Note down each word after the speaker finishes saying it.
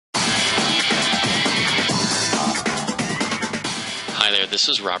this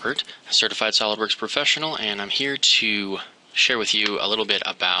is Robert, a certified SolidWorks professional, and I'm here to share with you a little bit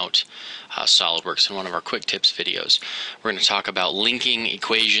about SolidWorks in one of our quick tips videos. We're going to talk about linking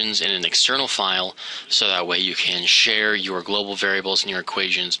equations in an external file so that way you can share your global variables and your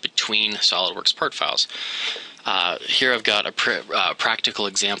equations between SolidWorks part files. Here I've got a practical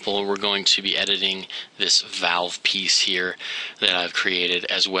example. We're going to be editing this valve piece here that I've created,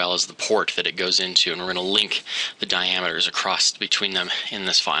 as well as the port that it goes into, and we're going to link the diameters across between them in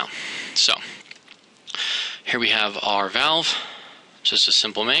this file. So here we have our valve, just a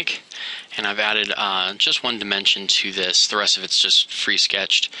simple make, and I've added just one dimension to this. The rest of it's just free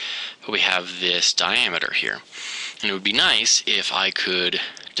sketched, but we have this diameter here. And it would be nice if I could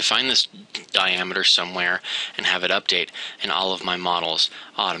define this diameter somewhere and have it update in all of my models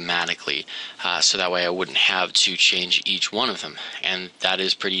automatically, so that way I wouldn't have to change each one of them, and that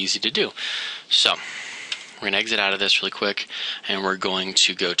is pretty easy to do. So we're going to exit out of this really quick, and we're going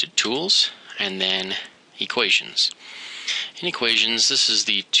to go to Tools and then Equations. In Equations, this is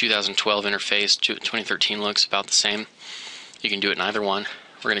the 2012 interface. 2013 looks about the same. You can do it in either one.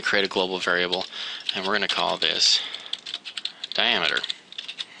 We're going to create a global variable, and we're going to call this diameter.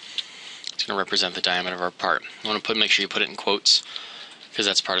 It's going to represent the diameter of our part. You want to make sure you put it in quotes, because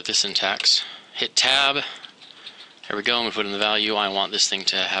that's part of the syntax. Hit Tab. There we go. I'm going to put in the value. I want this thing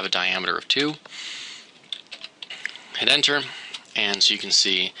to have a diameter of 2. Hit Enter, and so you can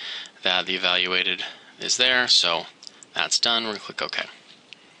see that the evaluated is there. So that's done. We're going to click OK.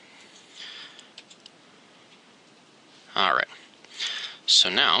 Alright. So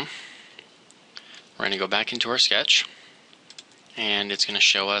now we're going to go back into our sketch, and it's going to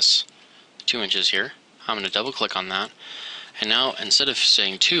show us 2 inches here. I'm going to double click on that, and now instead of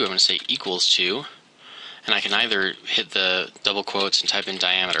saying 2, I'm going to say equals 2, and I can either hit the double quotes and type in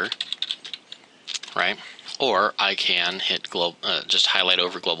diameter, right? Or I can hit just highlight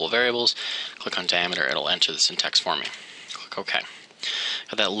over global variables, click on diameter, it'll enter the syntax for me. Click OK.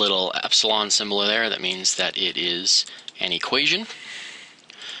 Got that little epsilon symbol there. That means that it is an equation.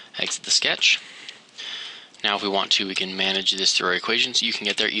 Exit the sketch. Now if we want to, we can manage this through our equations. You can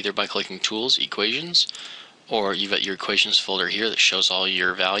get there either by clicking Tools, Equations, or you've got your Equations folder here that shows all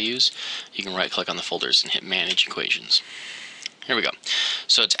your values. You can right click on the folders and hit Manage Equations. Here we go.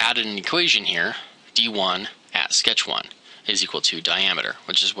 So it's added an equation here, D1 at sketch 1 is equal to diameter,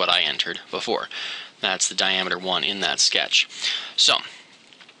 which is what I entered before. That's the diameter 1 in that sketch. So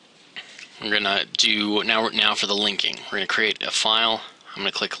we're going to do, now for the linking, we're going to create a file. I'm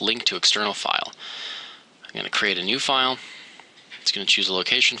going to click Link to External File. I'm going to create a new file. It's going to choose a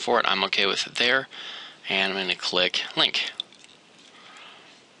location for it. I'm okay with it there. And I'm going to click Link.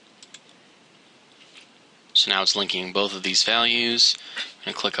 So now it's linking both of these values. I'm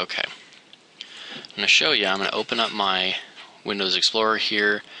going to click OK. I'm going to show you, I'm going to open up my Windows Explorer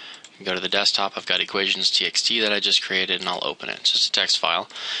here. Go to the desktop. I've got equations.txt that I just created, and I'll open it. It's just a text file.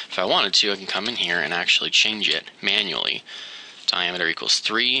 If I wanted to, I can come in here and actually change it manually. Diameter equals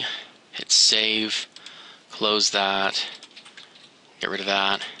 3. Hit Save. Close that. Get rid of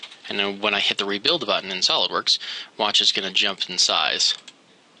that. And then when I hit the Rebuild button in SolidWorks, watch, it's going to jump in size.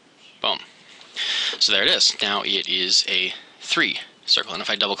 Boom. So there it is. Now it is a 3 circle. And if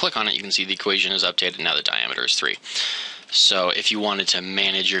I double click on it, you can see the equation is updated. Now the diameter is 3. So if you wanted to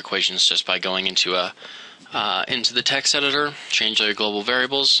manage your equations just by going into the text editor, change all your global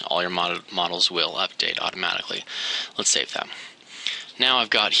variables, all your models will update automatically. Let's save that. Now I've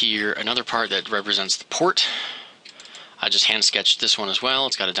got here another part that represents the port. I just hand sketched this one as well.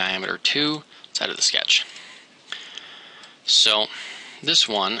 It's got a diameter 2. Let's edit the sketch. So this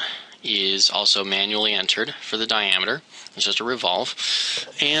one is also manually entered for the diameter. It's just a revolve.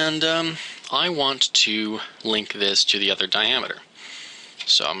 And I want to link this to the other diameter.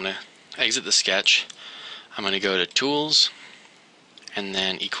 So I'm going to exit the sketch. I'm going to go to Tools and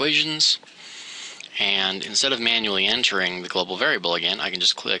then Equations. And instead of manually entering the global variable again, I can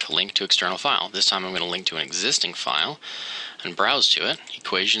just click Link to External File. This time I'm going to link to an existing file and browse to it.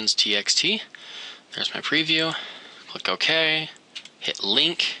 Equations.txt. There's my preview. Click OK. Hit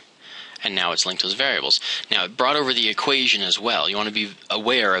Link. And now it's linked those variables. Now it brought over the equation as well. You want to be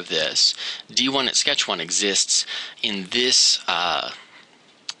aware of this. D1 at sketch 1 exists in this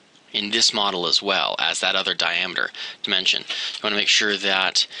model as well as that other diameter dimension. You want to make sure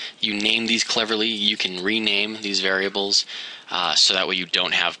that you name these cleverly. You can rename these variables so that way you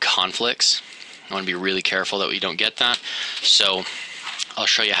don't have conflicts. You want to be really careful that we don't get that. So I'll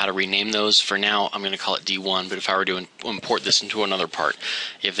show you how to rename those. For now, I'm going to call it D1, but if I were to import this into another part,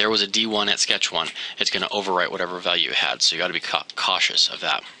 if there was a D1 at sketch 1, it's going to overwrite whatever value it had, so you got to be cautious of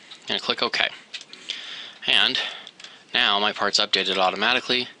that. I'm going to click OK. And Now my part's updated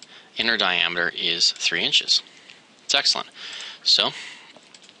automatically. Inner diameter is 3 inches. It's excellent. So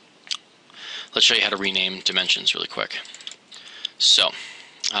let's show you how to rename dimensions really quick. So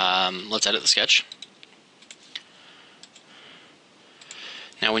let's edit the sketch.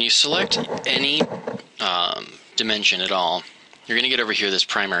 Now when you select any dimension at all, you're going to get over here this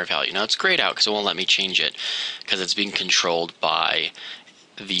primary value. Now it's grayed out because it won't let me change it because it's being controlled by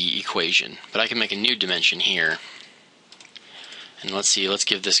the equation. But I can make a new dimension here. And let's see, let's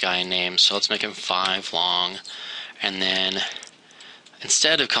give this guy a name. So let's make him 5 long. And then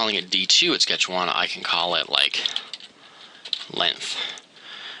instead of calling it D2 at sketch 1, I can call it like length.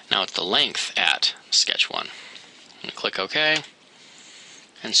 Now it's the length at sketch 1. I'm going to click OK.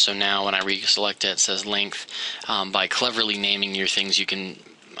 And so now when I reselect it, it says length. By cleverly naming your things, you can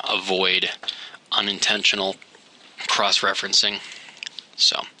avoid unintentional cross-referencing.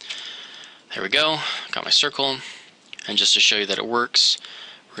 So there we go. Got my circle. And just to show you that it works,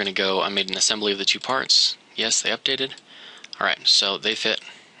 we're going to go, I made an assembly of the 2 parts. Yes, they updated. Alright, so they fit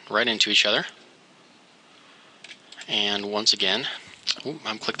right into each other. And once again,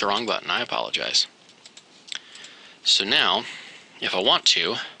 I clicked the wrong button. I apologize. So now, if I want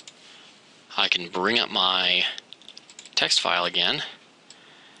to, I can bring up my text file again,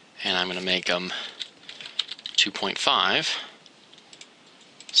 and I'm going to make them 2.5.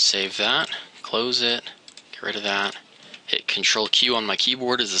 Save that, close it, get rid of that. Hit Control Q on my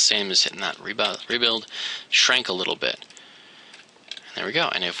keyboard is the same as hitting that rebuild. Shrank a little bit. And there we go.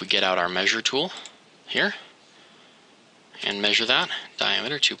 And if we get out our measure tool here and measure that,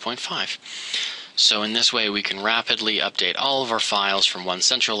 diameter 2.5. So in this way we can rapidly update all of our files from one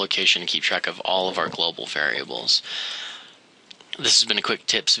central location and keep track of all of our global variables. This has been a quick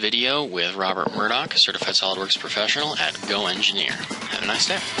tips video with Robert Murdoch, Certified SolidWorks Professional at GoEngineer. Have a nice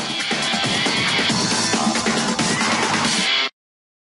day.